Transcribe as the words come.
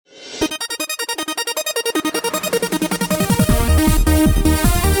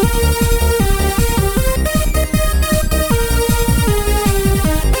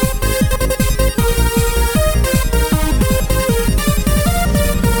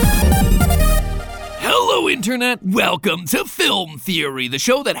Internet, welcome to Film Theory, the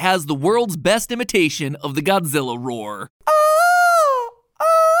show that has the world's best imitation of the Godzilla roar.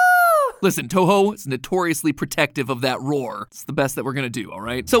 Listen, Toho is notoriously protective of that roar. It's the best that we're gonna do, all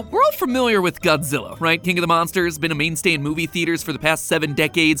right? So we're all familiar with Godzilla, right? King of the Monsters, been a mainstay in movie theaters for the past 7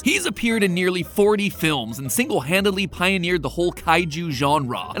 decades. He's appeared in nearly 40 films and single-handedly pioneered the whole kaiju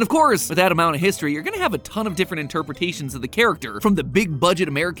genre. And of course, with that amount of history, you're gonna have a ton of different interpretations of the character, from the big-budget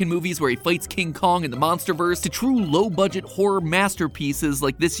American movies where he fights King Kong in the Monsterverse to true low-budget horror masterpieces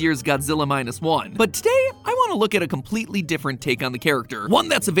like this year's Godzilla -1. But today, I wanna look at a completely different take on the character, one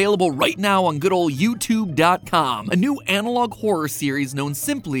that's available right now on good old YouTube.com, a new analog horror series known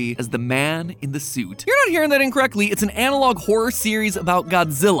simply as The Man in the Suit. You're not hearing that incorrectly, it's an analog horror series about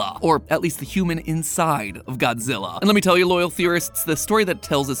Godzilla, or at least the human inside of Godzilla. And let me tell you, loyal theorists, the story that it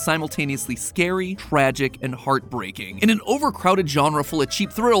tells is simultaneously scary, tragic, and heartbreaking. In an overcrowded genre full of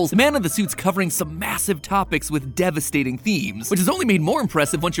cheap thrills, The Man in the Suit's covering some massive topics with devastating themes, which is only made more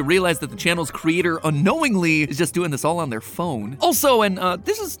impressive once you realize that the channel's creator unknowingly is just doing this all on their phone. Also, and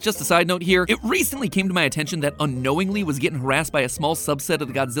this is just a side note here, it recently came to my attention that Unknowingly was getting harassed by a small subset of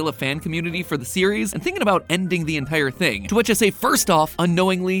the Godzilla fan community for the series and thinking about ending the entire thing. To which I say, first off,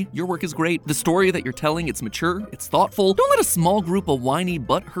 Unknowingly, your work is great. The story that you're telling, it's mature, it's thoughtful. Don't let a small group of whiny,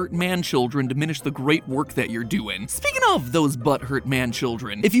 butthurt man-children diminish the great work that you're doing. Speaking of those butthurt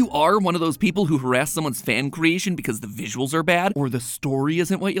man-children, if you are one of those people who harass someone's fan creation because the visuals are bad or the story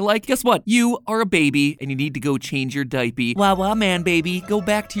isn't what you like, guess what? You are a baby and you need to go change your diaper. Wah man, baby, go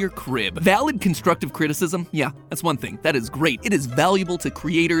back to your crib. Valid constructive criticism, yeah, that's one thing. That is great. It is valuable to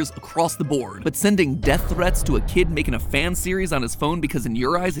creators across the board. But sending death threats to a kid making a fan series on his phone because in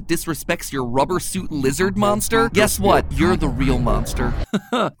your eyes it disrespects your rubber suit lizard monster, guess what? You're the real monster.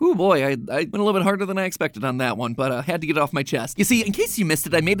 Ooh boy, I went a little bit harder than I expected on that one, but I had to get it off my chest. You see, in case you missed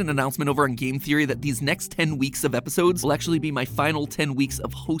it, I made an announcement over on Game Theory that these next 10 weeks of episodes will actually be my final 10 weeks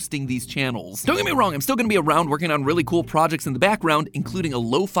of hosting these channels. Don't get me wrong, I'm still gonna be around working on really cool projects in the background, including a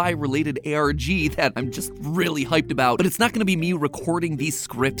lo-fi related ARG that I'm just really hyped about, but it's not gonna be me recording these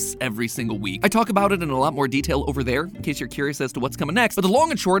scripts every single week. I talk about it in a lot more detail over there, in case you're curious as to what's coming next, but the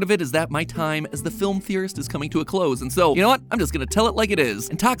long and short of it is that my time as the film theorist is coming to a close, and so, you know what? I'm just gonna tell it like it is.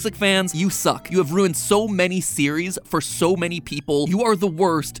 And Toxic fans, you suck. You have ruined so many series for so many people. You are the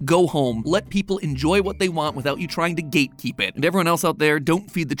worst. Go home. Let people enjoy what they want without you trying to gatekeep it. And everyone else out there,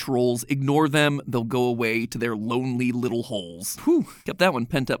 don't feed the trolls. Ignore them. They'll go away to their lonely little holes. Whew, kept that one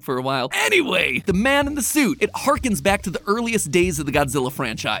pent up for a while. Anyway, The Man in the Suit. It harkens back to the earliest days of the Godzilla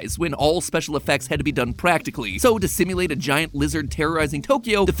franchise, when all special effects had to be done practically. So to simulate a giant lizard terrorizing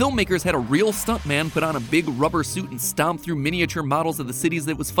Tokyo, the filmmakers had a real stuntman put on a big rubber suit and stomp through miniature models of the cities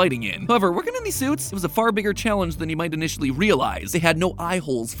that it was fighting in. However, working in these suits, it was a far bigger challenge than you might initially realize. They had no eye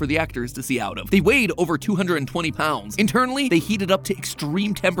holes for the actors to see out of. They weighed over 220 pounds. Internally, they heated up to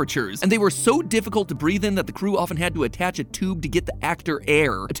extreme temperatures, and they were so difficult to breathe in that the crew often had to attach a tube to get the actor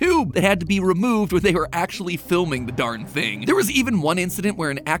air. A tube that had to be removed when they were actually filming the darn thing. There was even one incident where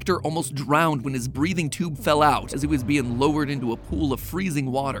an actor almost drowned when his breathing tube fell out as he was being lowered into a pool of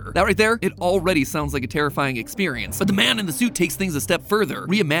freezing water. That right there, it already sounds like a terrifying experience. But The Man in the Suit takes things a step further,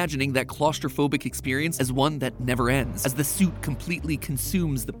 reimagining that claustrophobic experience as one that never ends, as the suit completely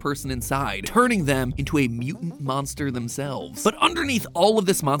consumes the person inside, turning them into a mutant monster themselves. But underneath all of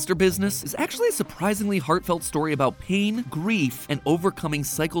this monster business is actually a surprisingly heartfelt story about pain, grief, and overcoming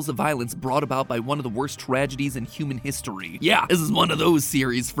cycles of violence brought about by one of the worst tragedies in human history. Yeah, this is one of those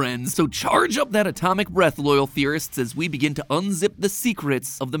series, friends. So charge up that atomic breath, loyal theorists, as we begin to unzip the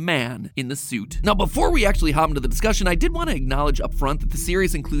secrets of The Man in the Suit. Now, before we actually hop into the discussion, I did want to acknowledge up front that the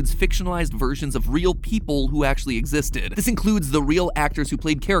series includes fictionalized versions of real people who actually existed. This includes the real actors who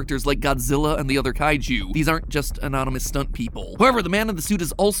played characters like Godzilla and the other kaiju. These aren't just anonymous stunt people. However, The Man in the Suit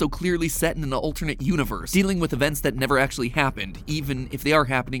is also clearly set in an alternate universe, dealing with events that never actually happened, even if they are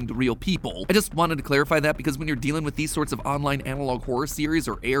happening to real people. I just wanted to clarify that because when you're dealing with these sorts of online analog horror series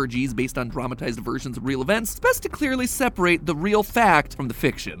or ARGs based on dramatized versions of real events, it's best to clearly separate the real fact from the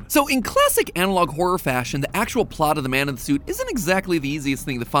fiction. So in classic analog horror fashion, the actual plot of The Man in the Suit isn't exactly the easiest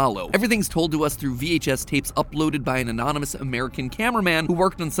thing to follow. Everything's told to us through VHS tapes uploaded by an anonymous American cameraman who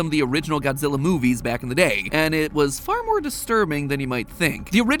worked on some of the original Godzilla movies back in the day, and it was far more disturbing than you might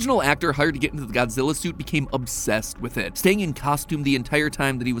think. The original actor hired to get into the Godzilla Godzilla suit became obsessed with it, staying in costume the entire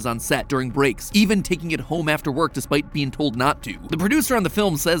time that he was on set during breaks, even taking it home after work despite being told not to. The producer on the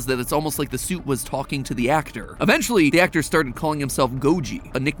film says that it's almost like the suit was talking to the actor. Eventually, the actor started calling himself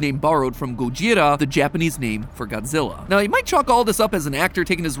Goji, a nickname borrowed from Gojira, the Japanese name for Godzilla. Now, you might chalk all this up as an actor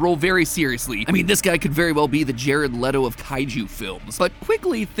taking his role very seriously. I mean, this guy could very well be the Jared Leto of kaiju films. But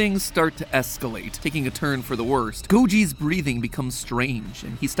quickly, things start to escalate, taking a turn for the worst. Goji's breathing becomes strange,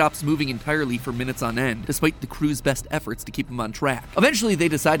 and he stops moving entirely for minutes on end, despite the crew's best efforts to keep him on track. Eventually, they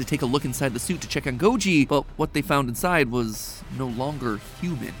decide to take a look inside the suit to check on Goji, but what they found inside was no longer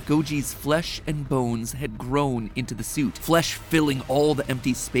human. Goji's flesh and bones had grown into the suit, flesh filling all the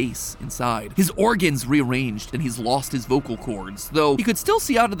empty space inside. His organs rearranged, and he's lost his vocal cords, though he could still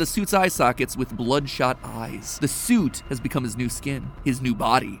see out of the suit's eye sockets with bloodshot eyes. The suit has become his new skin, his new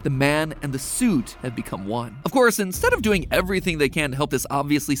body. The man and the suit have become one. Of course, instead of doing everything they can to help this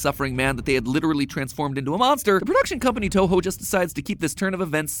obviously suffering man that they had literally transformed into a monster, the production company Toho just decides to keep this turn of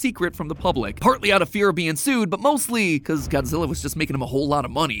events secret from the public, partly out of fear of being sued, but mostly because Godzilla was just making him a whole lot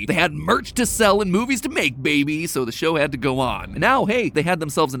of money. They had merch to sell and movies to make, baby, so the show had to go on. And now, hey, they had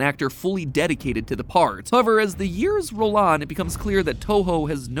themselves an actor fully dedicated to the part. However, as the years roll on, it becomes clear that Toho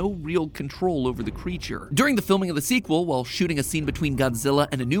has no real control over the creature. During the filming of the sequel, while shooting a scene between Godzilla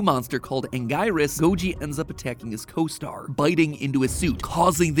and a new monster called Anguirus, Goji ends up attacking his co-star, biting into his suit,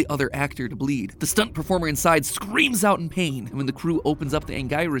 causing the other actor to bleed. The stunt performer inside screams out in pain, and when the crew opens up the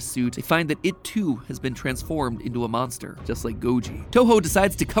Anguirus suit, they find that it too has been transformed into a monster, just like Goji. Toho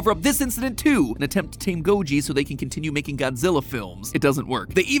decides to cover up this incident too, an attempt to tame Goji so they can continue making Godzilla films. It doesn't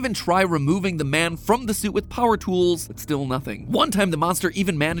work. They even try removing the man from the suit with power tools, but still nothing. One time the monster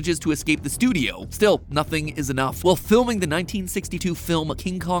even manages to escape the studio. Still, nothing is enough. While filming the 1962 film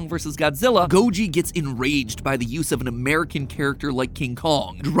King Kong vs. Godzilla, Goji gets enraged by the use of an American character like King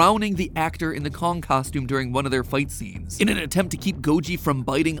Kong, drowning the actor in the Kong costume during one of their fight scenes. In an attempt to keep Goji from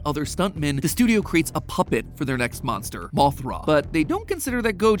biting other stuntmen, the studio creates a puppet for their next monster, Mothra. But they don't consider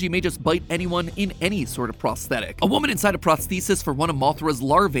that Goji may just bite anyone in any sort of prosthetic. A woman inside a prosthesis for one of Mothra's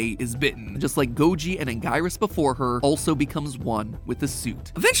larvae is bitten, just like Goji and Anguirus before her also becomes one with the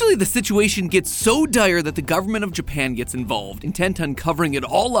suit. Eventually, the situation gets so dire that the government of Japan gets involved, intent on covering it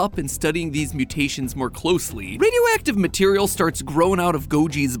all up and studying these mutations more closely. Radioactive material starts growing out of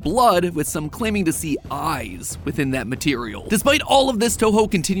Goji's blood, with some claiming to see eyes within that material. Despite all of this, Toho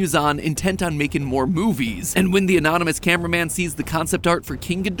continues on, intent on making more movies. And when the anonymous cameraman sees the concept art for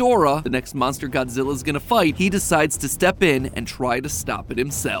King Ghidorah, the next monster Godzilla's gonna fight, he decides to step in and try to stop it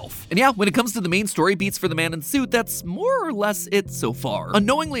himself. And yeah, when it comes to the main story beats for the man in the suit, that's more or less it so far.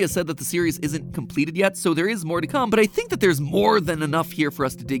 Unknowingly, I said that the series isn't completed yet, so there is more to come, but I think that there's more than enough here for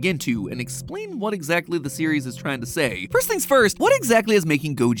us to dig into and explain what exactly the series is trying to say. First things first, what exactly is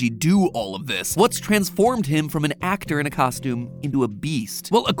making Goji do all of this? What's transformed him from an actor in a costume into a beast?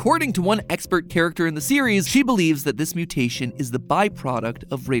 Well, according to one expert character in the series, she believes that this mutation is the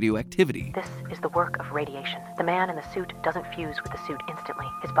byproduct of radioactivity. This is the work of radiation. The man in the suit doesn't fuse with the suit instantly.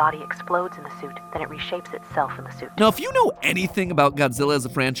 His body explodes in the suit, then it reshapes itself in the suit. Now, if you know anything about Godzilla as a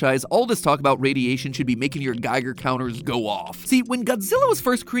franchise, all this talk about radiation should be making your Geiger counters go off. See, when Godzilla was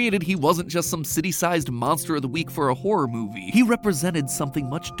first created, he wasn't just some city-sized monster of the week for a horror movie. He represented something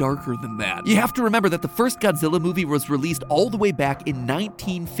much darker than that. You have to remember that the first Godzilla movie was released all the way back in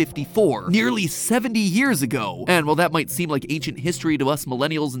 1954, nearly 70 years ago. And while that might seem like ancient history to us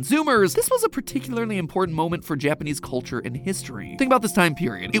millennials and zoomers, this was a particularly important moment for Japanese culture and history. Think about this time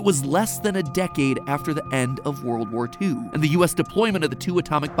period. It was less than a decade after the end of World War II, and the US deployment of the 2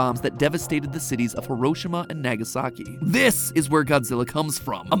 atomic bombs that devastated the cities of Hiroshima and Nagasaki. This is where Godzilla comes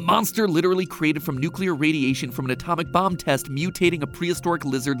from. A monster literally created from nuclear radiation from an atomic bomb test mutating a prehistoric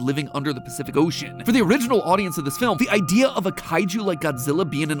lizard living under the Pacific Ocean. For the original audience of this film, the idea of a kaiju like Godzilla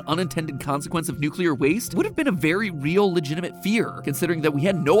being an unintended consequence of nuclear waste would have been a very real, legitimate fear, considering that we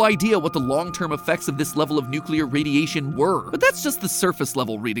had no idea what the long-term effects of this level of nuclear radiation were. But that's just the surface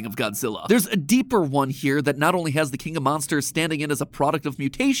level reading of Godzilla. There's a deeper one here that not only has the King of Monsters standing in as a product of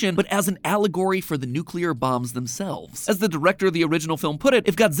mutation, but as an allegory for the nuclear bombs themselves. As the director of the original film put it,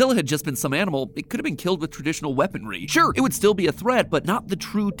 if Godzilla had just been some animal, it could have been killed with traditional weaponry. Sure, it would still be a threat, but not the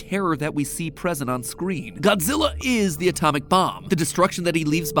true terror that we see present on screen. Godzilla is the atomic bomb. The destruction that he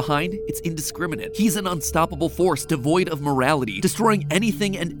leaves behind, it's indiscriminate. He's an unstoppable force devoid of morality, destroying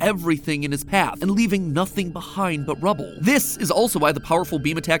anything and everything in his path, and leaving nothing behind but rubble. This is also why the powerful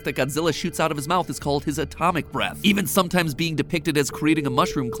beam attack that Godzilla shoots out of his mouth is called his atomic breath, even sometimes being depicted as creating a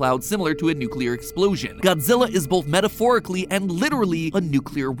mushroom cloud similar to a nuclear explosion. Godzilla is both metaphorically and literally a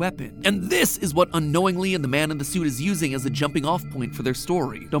nuclear weapon. And this is what unknowingly and the man in the suit is using as a jumping off point for their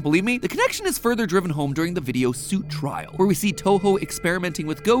story. Don't believe me? me? The connection is further driven home during the video Suit Trial, where we see Toho experimenting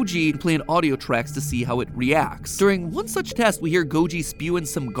with Goji and playing audio tracks to see how it reacts. During one such test, we hear Goji spewing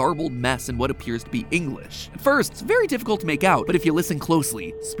some garbled mess in what appears to be English. At first, it's very difficult to make out, but if you listen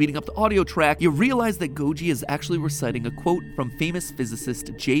closely, speeding up the audio track, you realize that Goji is actually reciting a quote from famous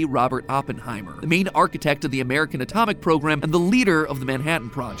physicist J. Robert Oppenheimer, the main architect of the American atomic program and the leader of the Manhattan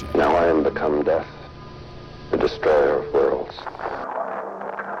Project. Now I am become death, the destroyer of worlds.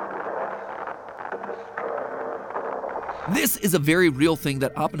 This is a very real thing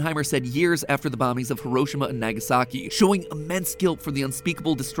that Oppenheimer said years after the bombings of Hiroshima and Nagasaki, showing immense guilt for the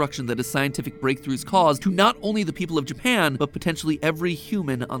unspeakable destruction that his scientific breakthroughs caused to not only the people of Japan, but potentially every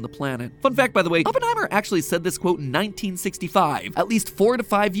human on the planet. Fun fact, by the way, Oppenheimer actually said this quote in 1965, at least 4 to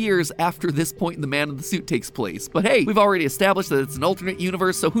 5 years after this point in The Man in the Suit takes place. But hey, we've already established that it's an alternate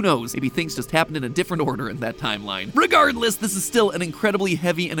universe, so who knows? Maybe things just happened in a different order in that timeline. Regardless, this is still an incredibly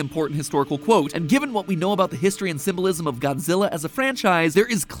heavy and important historical quote, and given what we know about the history and symbolism of Godzilla as a franchise, there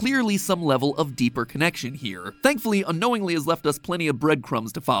is clearly some level of deeper connection here. Thankfully, Unknowingly has left us plenty of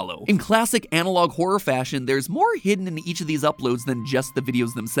breadcrumbs to follow. In classic analog horror fashion, there's more hidden in each of these uploads than just the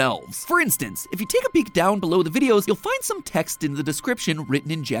videos themselves. For instance, if you take a peek down below the videos, you'll find some text in the description written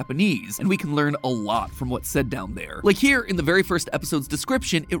in Japanese, and we can learn a lot from what's said down there. Like here, in the very first episode's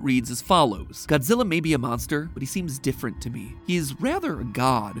description, it reads as follows: Godzilla may be a monster, but he seems different to me. He is rather a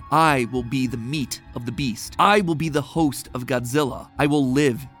god. I will be the meat of the beast. I will be the host of Godzilla. I will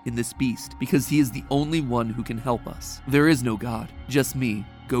live in this beast because he is the only one who can help us. There is no god, just me,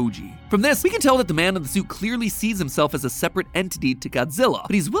 Goji. From this, we can tell that the man in the suit clearly sees himself as a separate entity to Godzilla,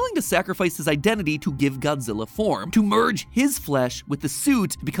 but he's willing to sacrifice his identity to give Godzilla form, to merge his flesh with the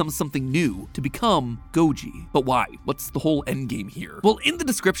suit to become something new, to become Goji. But why? What's the whole endgame here? Well, in the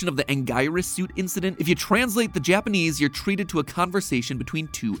description of the Anguirus suit incident, if you translate the Japanese, you're treated to a conversation between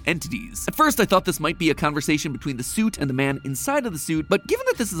two entities. At first, I thought this might be a conversation between the suit and the man inside of the suit, but given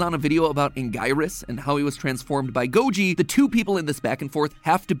that this is on a video about Anguirus and how he was transformed by Goji, the two people in this back and forth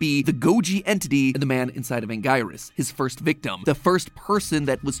have to be the Goji entity and the man inside of Anguirus, his first victim, the first person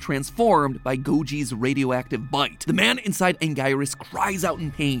that was transformed by Goji's radioactive bite. The man inside Anguirus cries out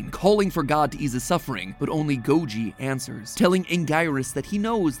in pain, calling for God to ease his suffering, but only Goji answers, telling Anguirus that he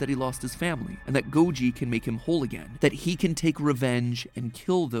knows that he lost his family, and that Goji can make him whole again, that he can take revenge and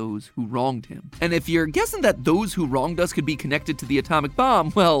kill those who wronged him. And if you're guessing that those who wronged us could be connected to the atomic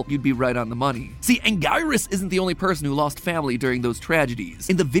bomb, well, you'd be right on the money. See, Anguirus isn't the only person who lost family during those tragedies.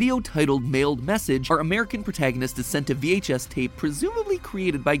 In the video titled Mailed Message, our American protagonist is sent a VHS tape presumably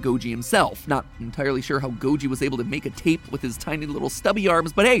created by Goji himself. Not entirely sure how Goji was able to make a tape with his tiny little stubby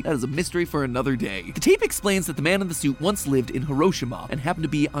arms, but hey, that is a mystery for another day. The tape explains that the man in the suit once lived in Hiroshima and happened to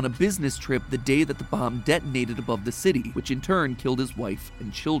be on a business trip the day that the bomb detonated above the city, which in turn killed his wife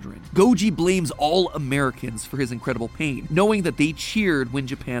and children. Goji blames all Americans for his incredible pain, knowing that they cheered when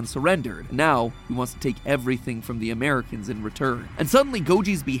Japan surrendered. And now, he wants to take everything from the Americans in return. And suddenly,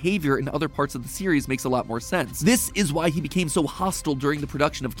 Goji's behavior in other parts of the series makes a lot more sense. This is why he became so hostile during the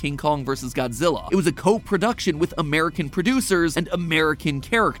production of King Kong vs. Godzilla. It was a co-production with American producers and American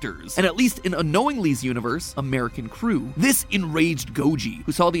characters, and at least in Unknowingly's universe, American crew. This enraged Goji,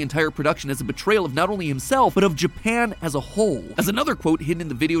 who saw the entire production as a betrayal of not only himself, but of Japan as a whole. As another quote hidden in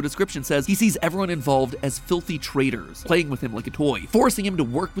the video description says, he sees everyone involved as filthy traitors, playing with him like a toy, forcing him to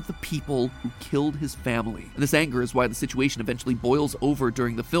work with the people who killed his family. And this anger is why the situation eventually boils over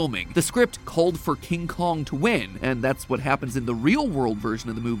during the filming. The script called for King Kong to win, and that's what happens in the real-world version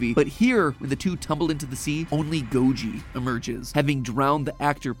of the movie, but here, when the two tumble into the sea, only Goji emerges, having drowned the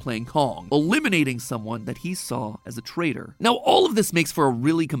actor playing Kong, eliminating someone that he saw as a traitor. Now, all of this makes for a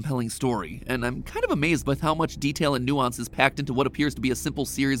really compelling story, and I'm kind of amazed by how much detail and nuance is packed into what appears to be a simple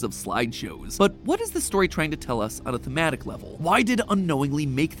series of slideshows. But what is the story trying to tell us on a thematic level? Why did Unknowingly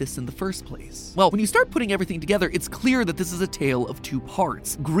make this in the first place? Well, when you start putting everything together, it's clear that this is a tale of two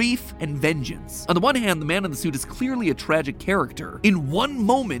parts: grief and vengeance. On the one hand, the man in the suit is clearly a tragic character. In one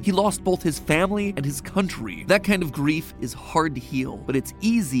moment, he lost both his family and his country. That kind of grief is hard to heal, but it's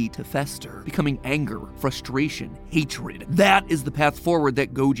easy to fester, becoming anger, frustration, hatred. That is the path forward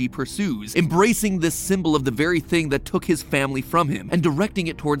that Goji pursues, embracing this symbol of the very thing that took his family from him and directing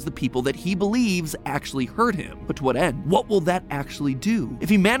it towards the people that he believes actually hurt him. But to what end? What will that actually do? If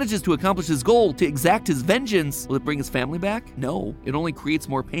he manages to accomplish his goal, to exact his vengeance, will it bring his family back? No, it only creates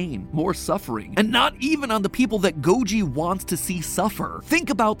more pain, more suffering, and not even on the people that Goji wants to see suffer.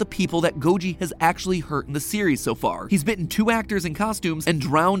 Think about the people that Goji has actually hurt in the series so far. He's bitten 2 actors in costumes and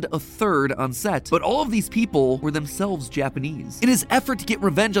drowned a 3rd on set, but all of these people were themselves Japanese. In his effort to get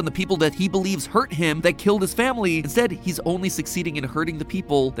revenge on the people that he believes hurt him, that killed his family, instead he's only succeeding in hurting the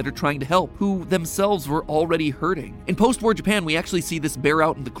people that are trying to help, who themselves were already hurting. In post-war Japan, we actually see this bear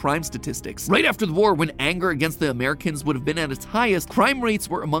out in the crime statistics. Right after the war, when anger against the Americans would have been at its highest, crime rates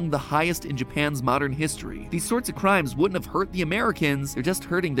were among the highest in Japan's modern history. These sorts of crimes wouldn't have hurt the Americans, they're just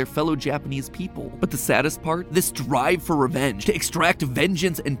hurting their fellow Japanese people. But the saddest part, this drive for revenge, to extract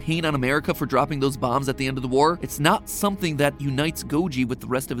vengeance and pain on America for dropping those bombs at the end of the war, it's not something that unites Goji with the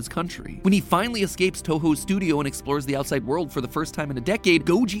rest of his country. When he finally escapes Toho's studio and explores the outside world for the first time in a decade,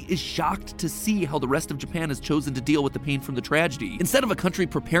 Goji is shocked to see how the rest of Japan has chosen to deal with the pain from the tragedy. Instead of a country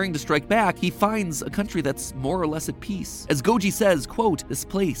preparing to strike back, he finds a country that's more or less at peace. As Goji says, quote, "This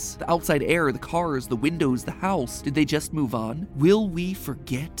place, the outside air, the cars, the windows, the house, did they just move on? Will we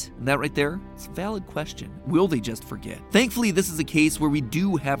forget?" And that right there, it's a valid question. Will they just forget? Thankfully, this is a case where we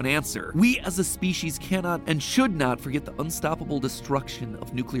do have an answer. We as a species cannot and should not forget the unstoppable destruction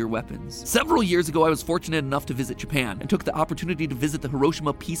of nuclear weapons. Several years ago, I was fortunate enough to visit Japan and took the opportunity to visit the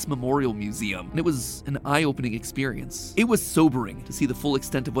Hiroshima Peace Memorial Museum, and it was an eye-opening experience. It was sobering to see the full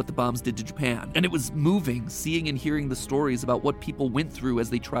extent of what the bombs did to Japan, and it was moving seeing and hearing the stories about what people went through as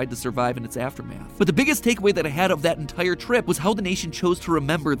they tried to survive in its aftermath. But the biggest takeaway that I had of that entire trip was how the nation chose to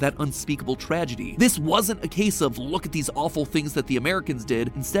remember that unspeakable tragedy. This wasn't a case of, look at these awful things that the Americans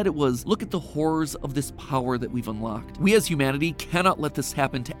did. Instead, it was, look at the horrors of this power that we've unlocked. We as humanity cannot let this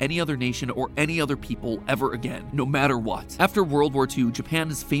happen to any other nation or any other people ever again, no matter what. After World War II, Japan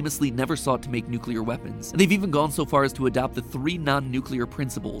has famously never sought to make nuclear weapons, and they've even gone so far as to adopt the 3 non-nuclear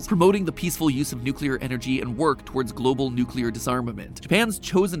principles, promoting the peaceful use of nuclear energy and work towards global nuclear disarmament. Japan's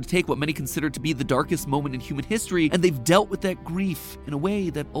chosen to take what many consider to be the darkest moment in human history, and they've dealt with that grief in a way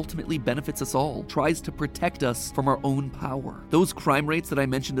that ultimately benefits us all, tries to protect us from our own power. Those crime rates that I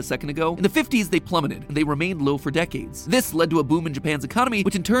mentioned a second ago, in the 50s they plummeted, and they remained low for decades. This led to a boom in Japan's economy,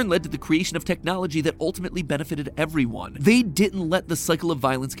 which in turn led to the creation of technology that ultimately benefited everyone. They didn't let the cycle of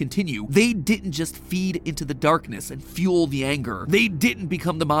violence continue. They didn't just feed into the darkness and fuel the anger. They didn't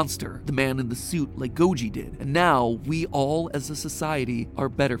become the monster, the man in the suit like Goji did. And now, we all as a society are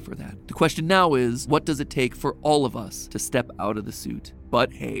better for that. The question now is, what does it take for all of us to step out of the suit?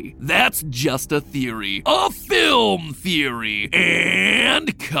 But hey, that's just a theory. A film theory.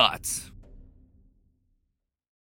 And cut.